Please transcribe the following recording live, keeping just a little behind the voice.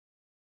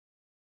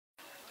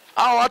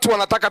Hao watu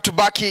wanataka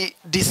tubaki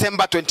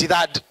December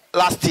 23rd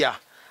last year.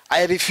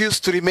 I refuse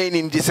to remain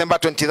in December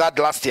 23rd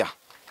last year.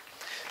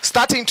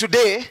 Starting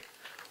today,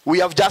 we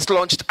have just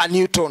launched a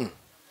new tone.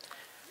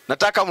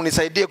 Nataka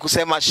munisaidie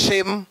kusema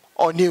shame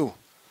on you.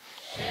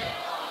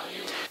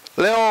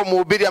 Leo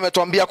mhubiri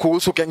ametuambia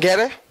kuhusu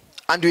kengele,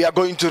 and we are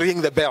going to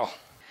ring the bell.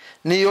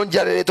 Ni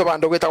yonjare leto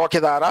bando gweta kwa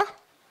kithara,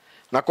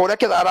 na kore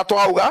kithara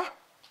twauga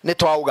ni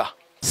twauga.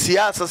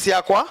 Siasa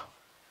siakwa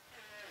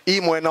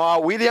i mwena wa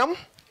William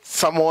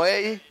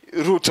Samoei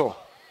Ruto.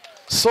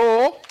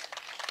 So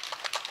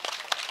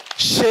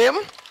shame.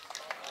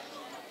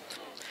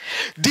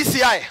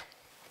 DCI,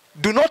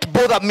 do not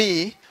bother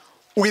me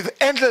with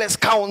endless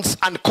counts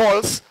and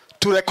calls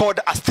to record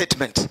a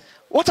statement.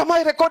 What am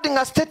I recording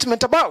a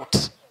statement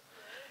about?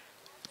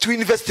 To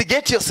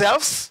investigate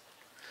yourselves?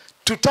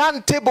 To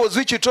turn tables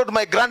which you told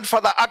my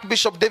grandfather,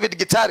 Archbishop David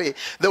Gitari,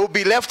 they will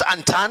be left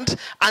unturned.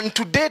 And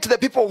to date, the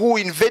people who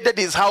invaded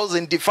his house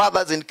in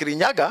Defathers in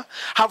Kirinyaga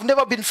have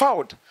never been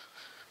found.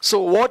 So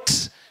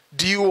what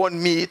do you want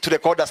me to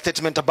record a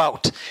statement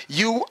about?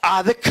 You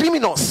are the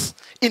criminals.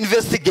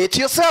 Investigate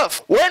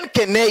yourself. When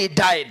Kenei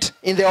died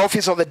in the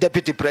office of the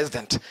deputy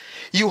president,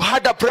 you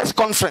had a press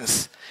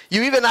conference.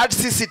 You even had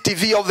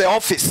CCTV of the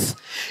office.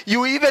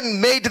 You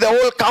even made the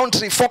whole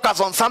country focus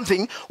on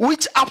something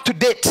which up to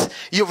date,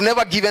 you've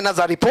never given us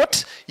a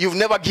report, you've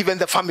never given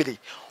the family.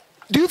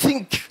 Do you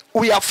think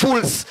we are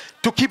fools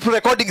to keep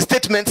recording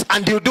statements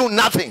and you do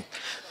nothing?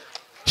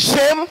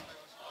 Shame.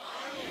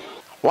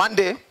 One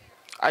day,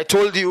 I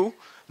told you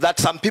that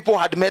some people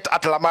had met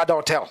at Lamada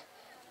Hotel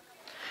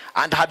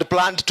and had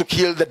planned to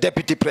kill the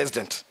deputy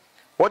president.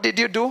 What did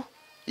you do?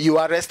 You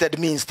arrested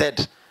me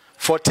instead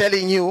for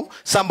telling you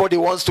somebody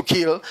wants to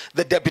kill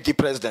the deputy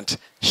president.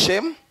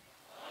 Shame?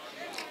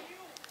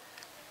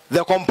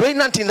 The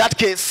complainant in that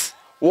case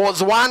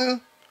was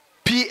one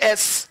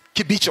PS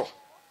Kibicho.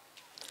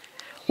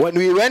 When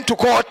we went to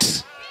court,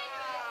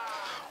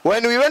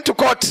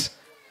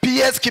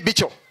 PS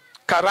Kibicho,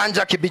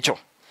 Karanja Kibicho,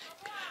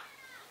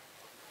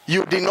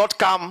 you did not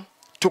come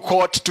to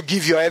court to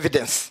give your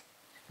evidence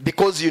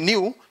because you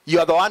knew you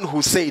are the one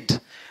who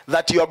said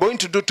that you are going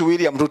to do to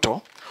William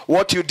Ruto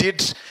what you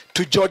did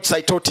to George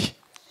Saitoti.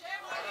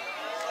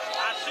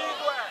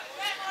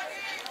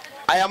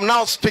 I am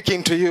now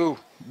speaking to you,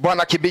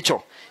 Bwana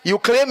Kibicho. You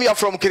claim you are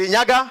from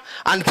Kirinyaga,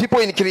 and people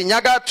in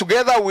Kirinyaga,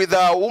 together with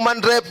a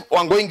woman rep,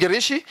 Wangoi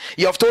Ngirishi,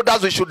 you have told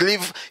us we should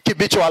leave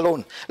Kibicho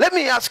alone. Let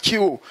me ask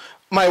you,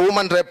 my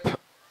woman rep,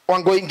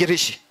 Wangoi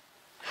Ngirishi,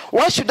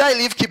 why should I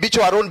leave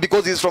Kibicho alone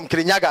because he's from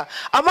Kirinyaga?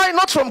 Am I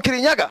not from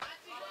Kirinyaga?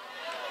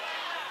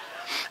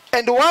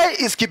 And why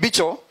is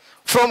Kibicho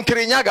from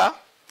Kirinyaga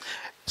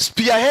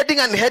spearheading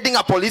and heading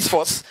a police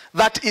force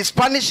that is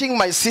punishing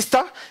my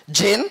sister,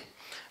 Jane,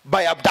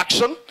 by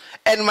abduction,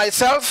 and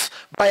myself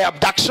by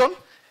abduction?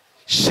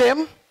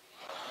 Shame.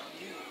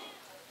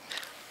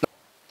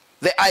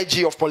 The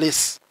IG of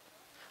police.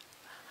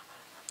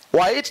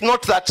 Were it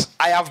not that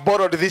I have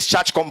borrowed this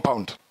church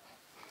compound,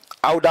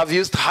 I would have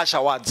used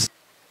harsher words.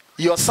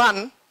 Your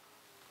son,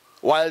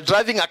 while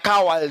driving a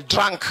car while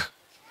drunk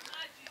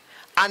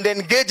and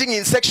engaging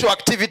in sexual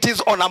activities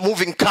on a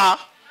moving car,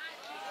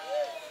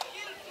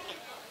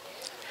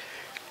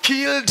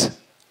 killed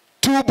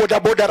 2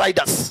 boda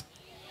riders.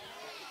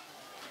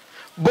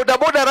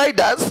 Boda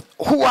riders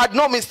who had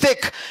no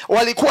mistake,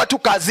 walikuwa tu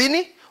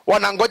kazini,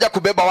 wanangoja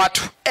kubeba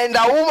watu. And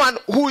a woman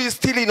who is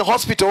still in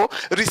hospital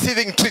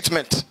receiving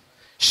treatment.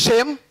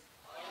 Shame.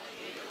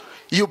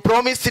 You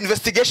promised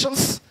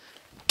investigations.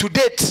 To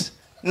date,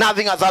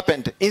 nothing has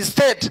happened.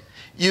 Instead,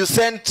 you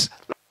sent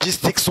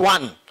Logistics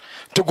 1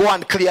 to go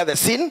and clear the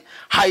scene,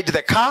 hide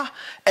the car,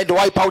 and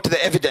wipe out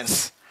the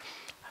evidence.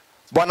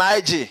 Bwana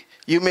IG,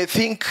 you may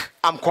think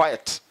I'm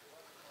quiet,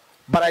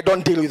 but I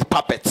don't deal with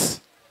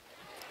puppets.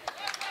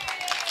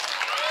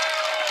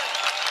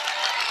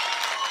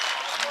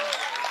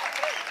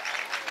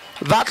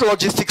 That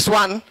Logistics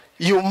 1,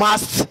 you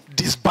must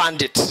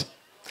disband it.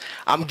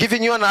 I'm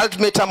giving you an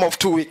ultimatum of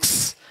 2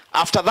 weeks.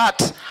 After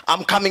that,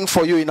 I'm coming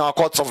for you in our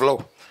courts of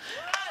law.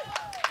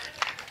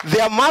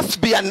 There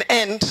must be an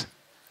end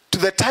to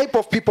the type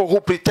of people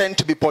who pretend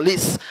to be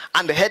police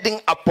and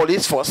heading a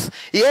police force,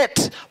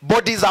 yet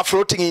bodies are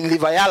floating in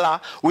Livayala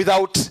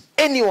without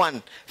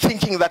anyone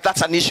thinking that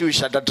that's an issue we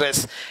should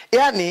address.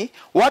 Yani,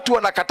 watu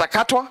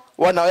wanakatakatwa,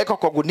 wanawekwa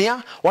kwa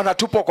gunia,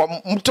 wanatupwa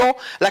kwa mto,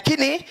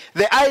 lakini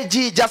the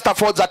IG just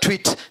affords a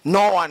tweet.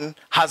 No one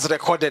has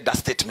recorded a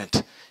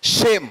statement.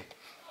 Shame.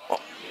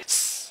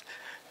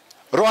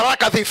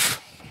 Ruaraka thief.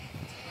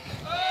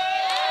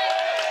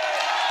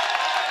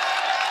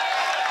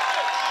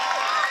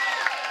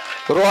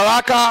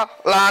 Ruaraka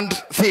land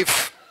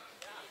thief.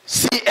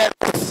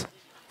 CS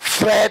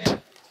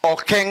Fred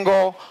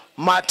Okengo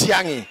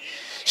Matiangi.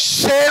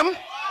 Shame.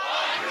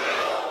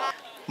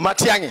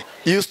 Matiangi,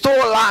 you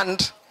stole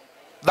land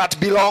that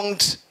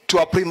belonged to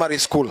a primary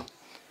school.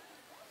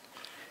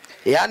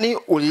 Yani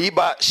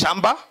uliiba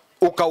shamba,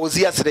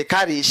 ukauzia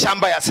serikali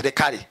shamba ya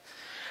serikali.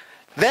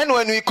 Then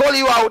when we call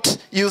you out,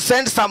 you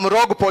send some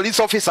rogue police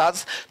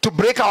officers to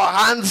break our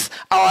hands,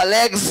 our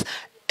legs,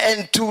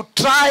 and to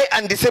try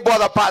and disable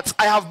other parts.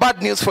 I have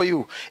bad news for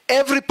you.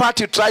 Every part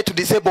you try to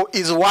disable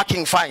is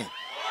working fine.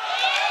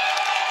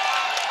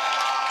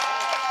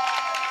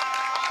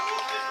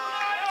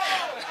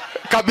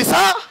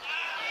 Kabisa,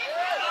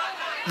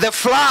 the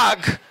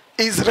flag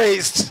is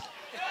raised.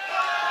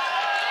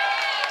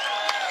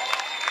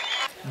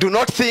 Do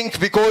not think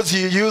because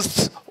you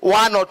used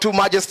 1 or 2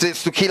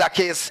 magistrates to kill a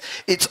case,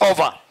 it's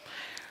over.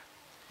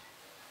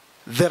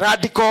 The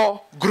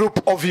radical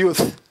group of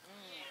youth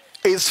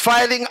is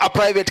filing a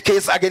private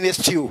case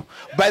against you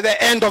by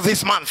the end of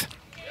this month.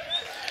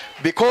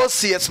 Because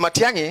CS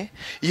Matiang'i,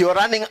 you're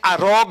running a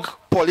rogue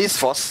police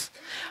force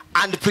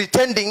and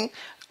pretending,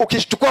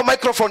 ukishtukua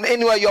microphone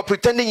anywhere, you're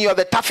pretending you're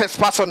the toughest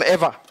person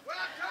ever.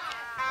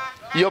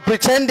 You're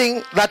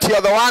pretending that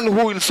you're the one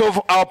who will solve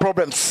our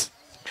problems.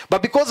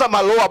 But because I'm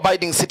a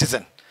law-abiding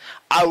citizen,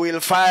 I will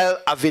file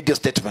a video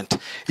statement.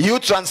 You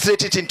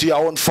translate it into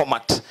your own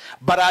format.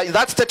 But in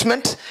that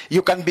statement,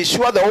 you can be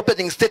sure the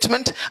opening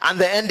statement and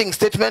the ending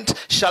statement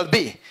shall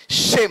be,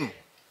 shame.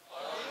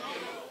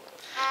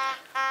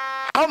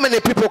 How many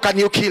people can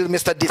you kill,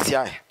 Mr.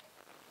 DCI?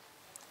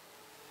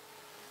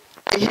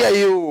 I hear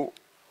you,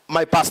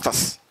 my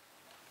pastors.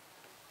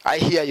 I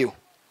hear you.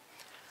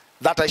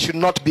 That I should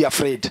not be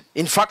afraid.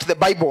 In fact, the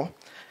Bible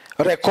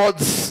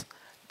records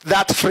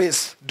that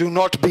phrase, do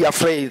not be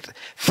afraid,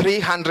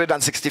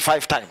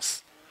 365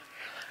 times.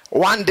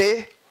 1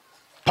 day,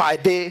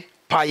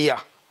 per year.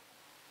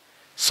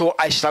 So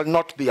I shall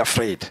not be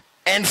afraid.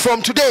 And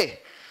from today,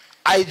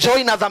 I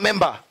join as a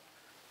member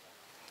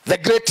the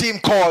great team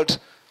called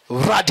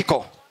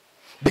Radical.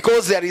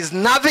 Because there is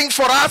nothing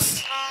for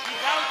us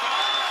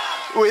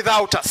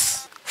without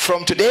us.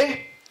 From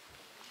today,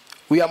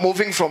 we are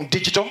moving from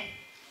digital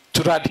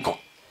to radical.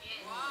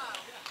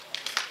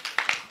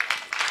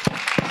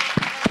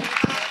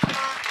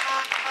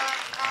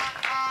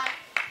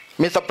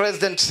 Mr.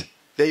 President,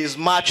 there is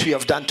much we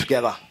have done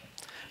together.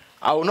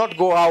 I will not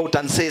go out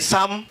and say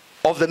some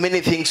of the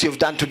many things you've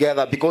done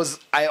together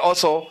because I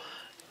also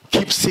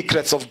keep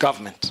secrets of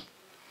government.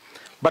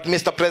 But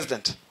Mr.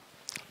 President,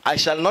 I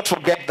shall not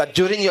forget that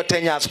during your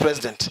tenure as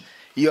president,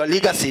 your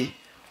legacy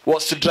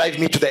was to drive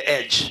me to the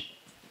edge.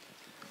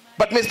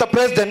 But Mr.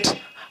 President,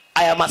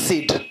 I am a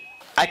seed.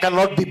 I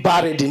cannot be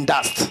buried in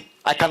dust.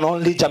 I can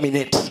only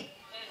germinate.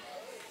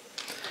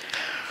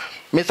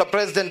 Mr.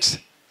 President,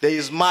 there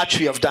is much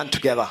we have done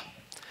together.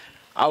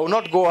 I will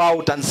not go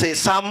out and say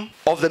some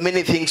of the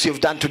many things you've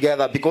done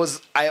together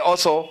because I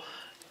also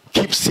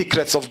keep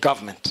secrets of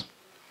government.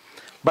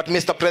 But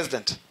Mr.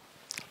 President,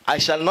 I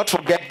shall not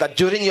forget that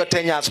during your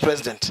tenure as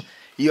president,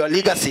 your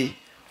legacy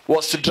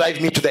was to drive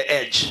me to the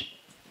edge.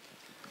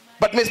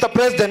 But Mr.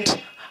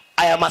 President,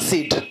 I am a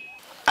seed.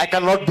 I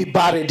cannot be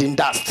buried in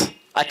dust.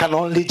 I can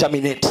only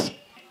germinate.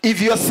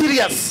 If you are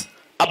serious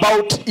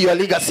about your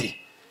legacy,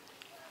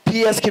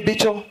 PS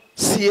Kibicho,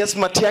 CS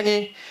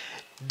Matiang'i,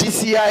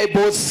 DCI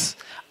boss,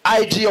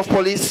 IG of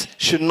police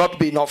should not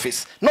be in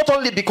office. Not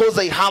only because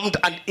they harmed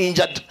and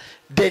injured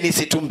Dennis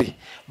Itumbi,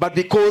 but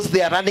because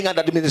they are running an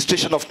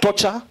administration of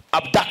torture,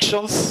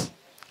 abductions,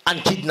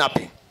 and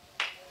kidnapping.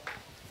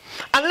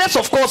 Unless,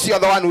 of course, you are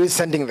the one who is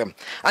sending them.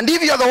 And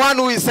if you are the one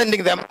who is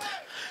sending them,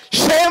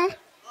 shame.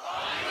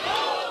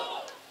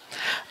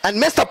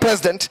 And Mr.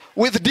 President,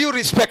 with due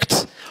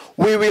respect,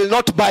 we will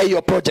not buy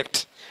your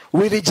project.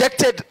 We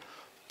rejected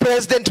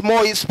President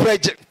Moi's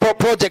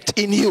project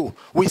in you.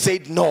 We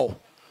said no.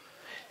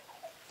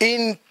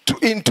 In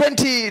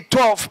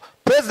 2012,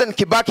 President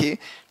Kibaki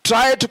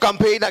tried to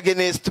campaign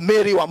against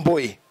Mary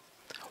Wambui.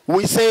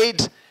 We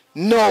said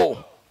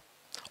no.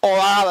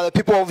 Or the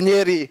people of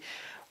Nyeri,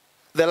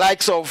 the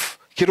likes of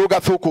Kiruga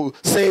Thuku,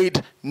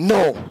 said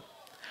no.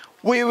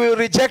 We will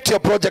reject your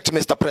project,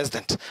 Mr.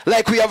 President,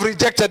 like we have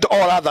rejected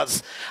all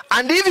others.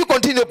 And if you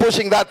continue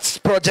pushing that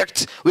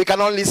project, we can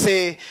only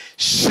say,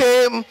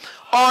 shame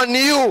on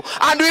you.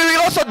 And we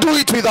will also do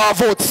it with our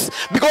votes,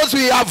 because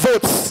we have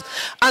votes.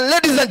 And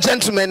ladies and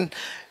gentlemen,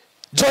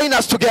 join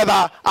us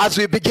together as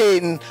we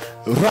begin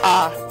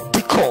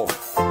Radical.